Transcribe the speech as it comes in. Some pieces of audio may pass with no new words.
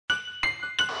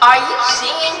Are you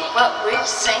seeing what we're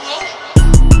saying?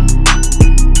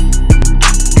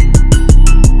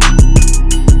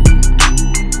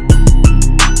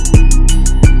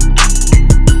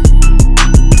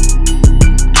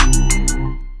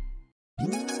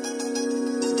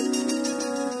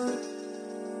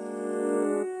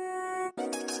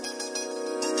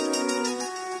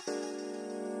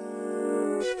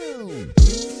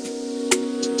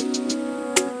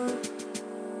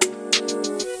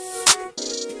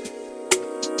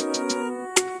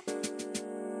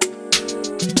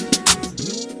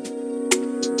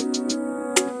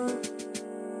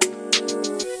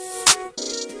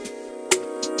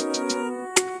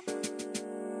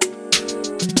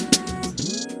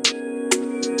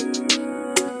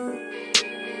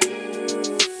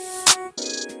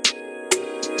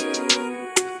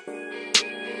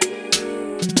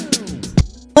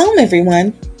 Welcome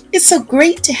everyone, it's so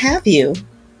great to have you.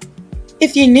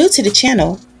 If you're new to the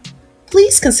channel,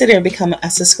 please consider becoming a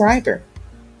subscriber.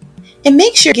 And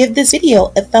make sure to give this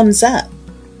video a thumbs up.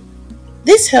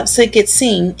 This helps it get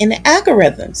seen in the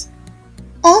algorithms.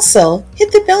 Also,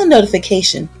 hit the bell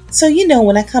notification so you know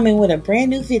when I come in with a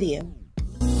brand new video.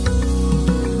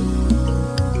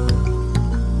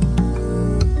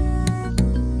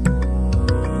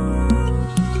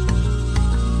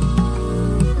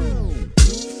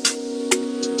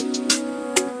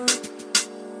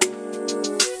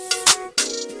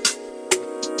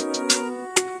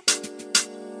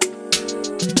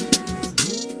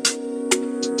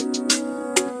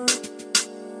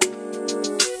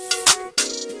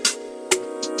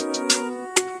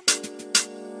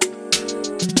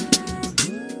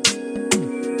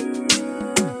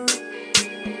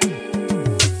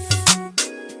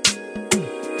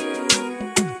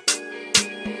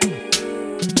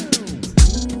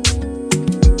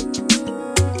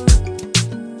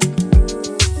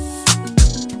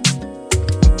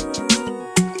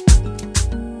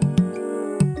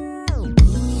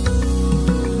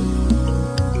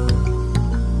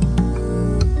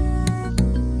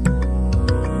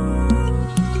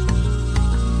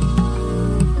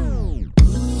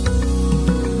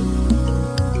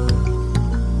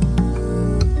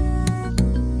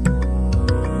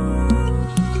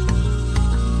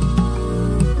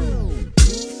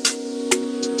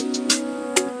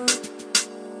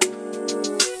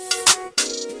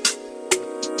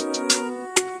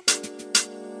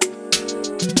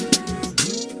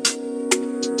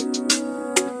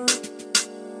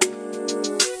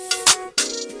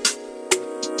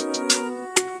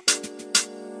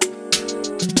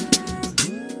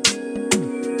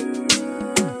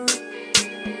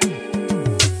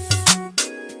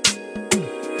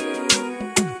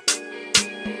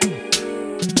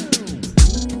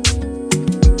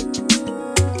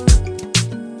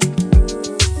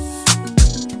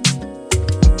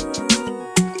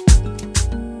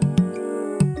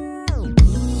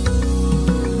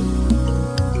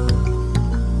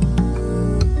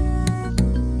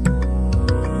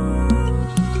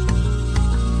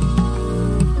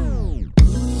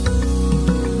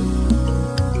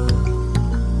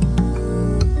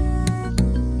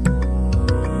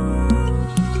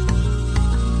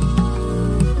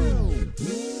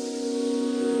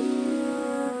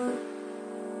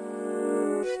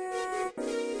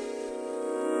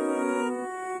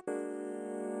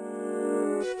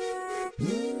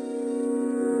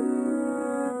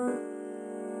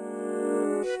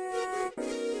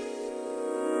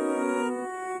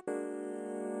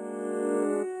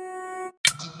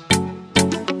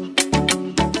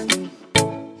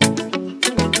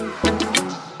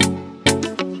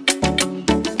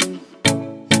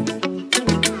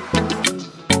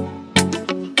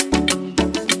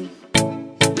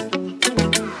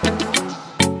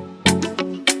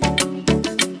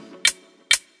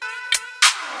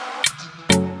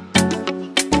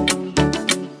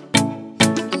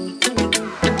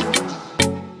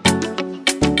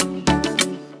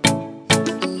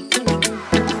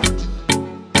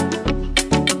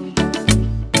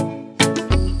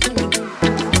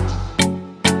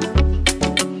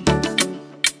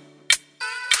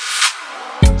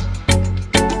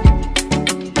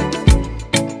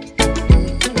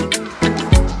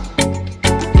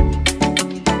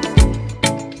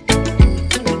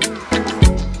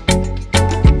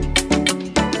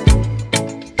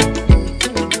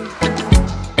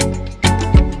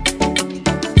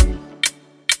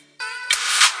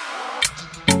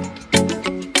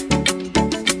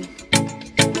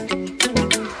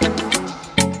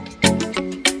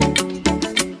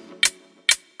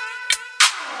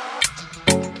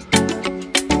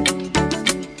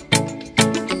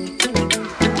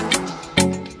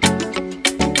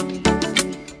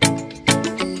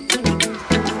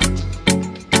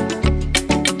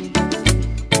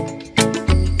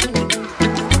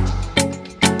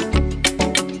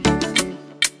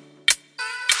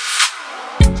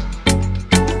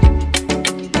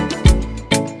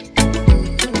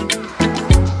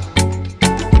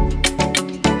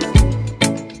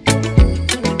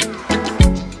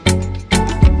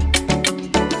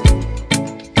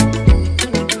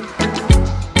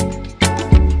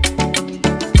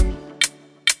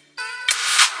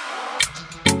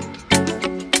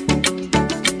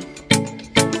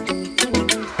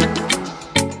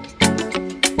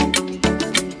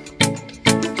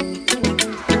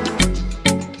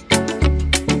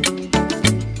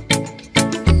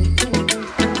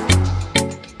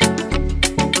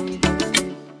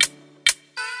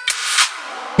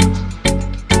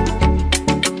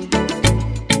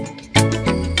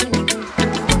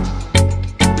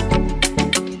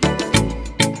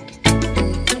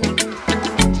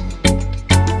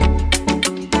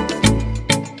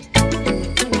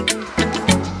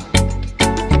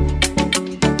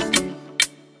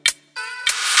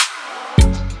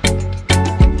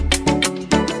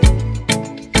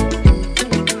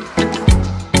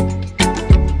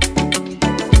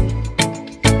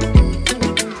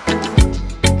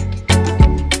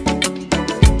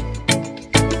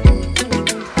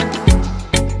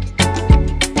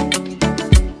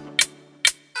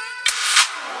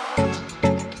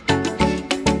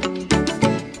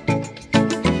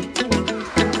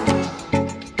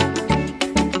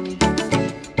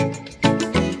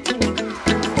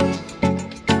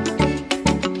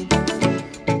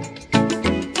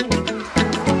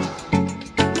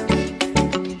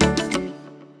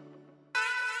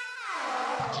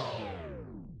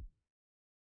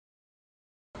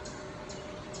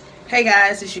 Hey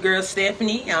guys, it's your girl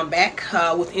Stephanie. I'm back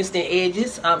with Instant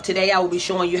Edges. Today I will be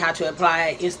showing you how to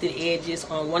apply Instant Edges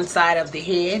on one side of the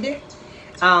head.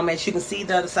 As you can see,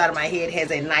 the other side of my head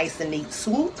has a nice and neat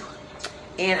swoop.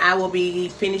 And I will be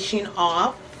finishing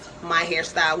off my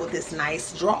hairstyle with this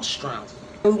nice drawstring.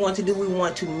 What we want to do, we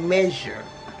want to measure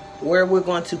where we're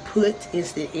going to put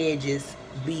Instant Edges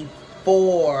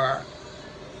before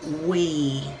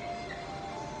we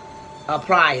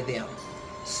apply them.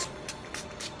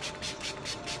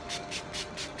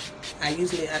 I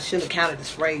should have counted the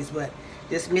sprays, but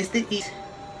just missed it.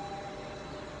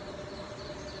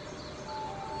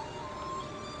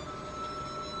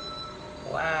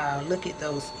 Wow, look at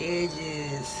those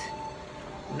edges.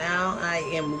 Now I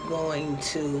am going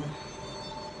to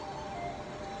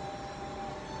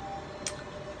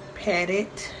pat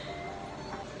it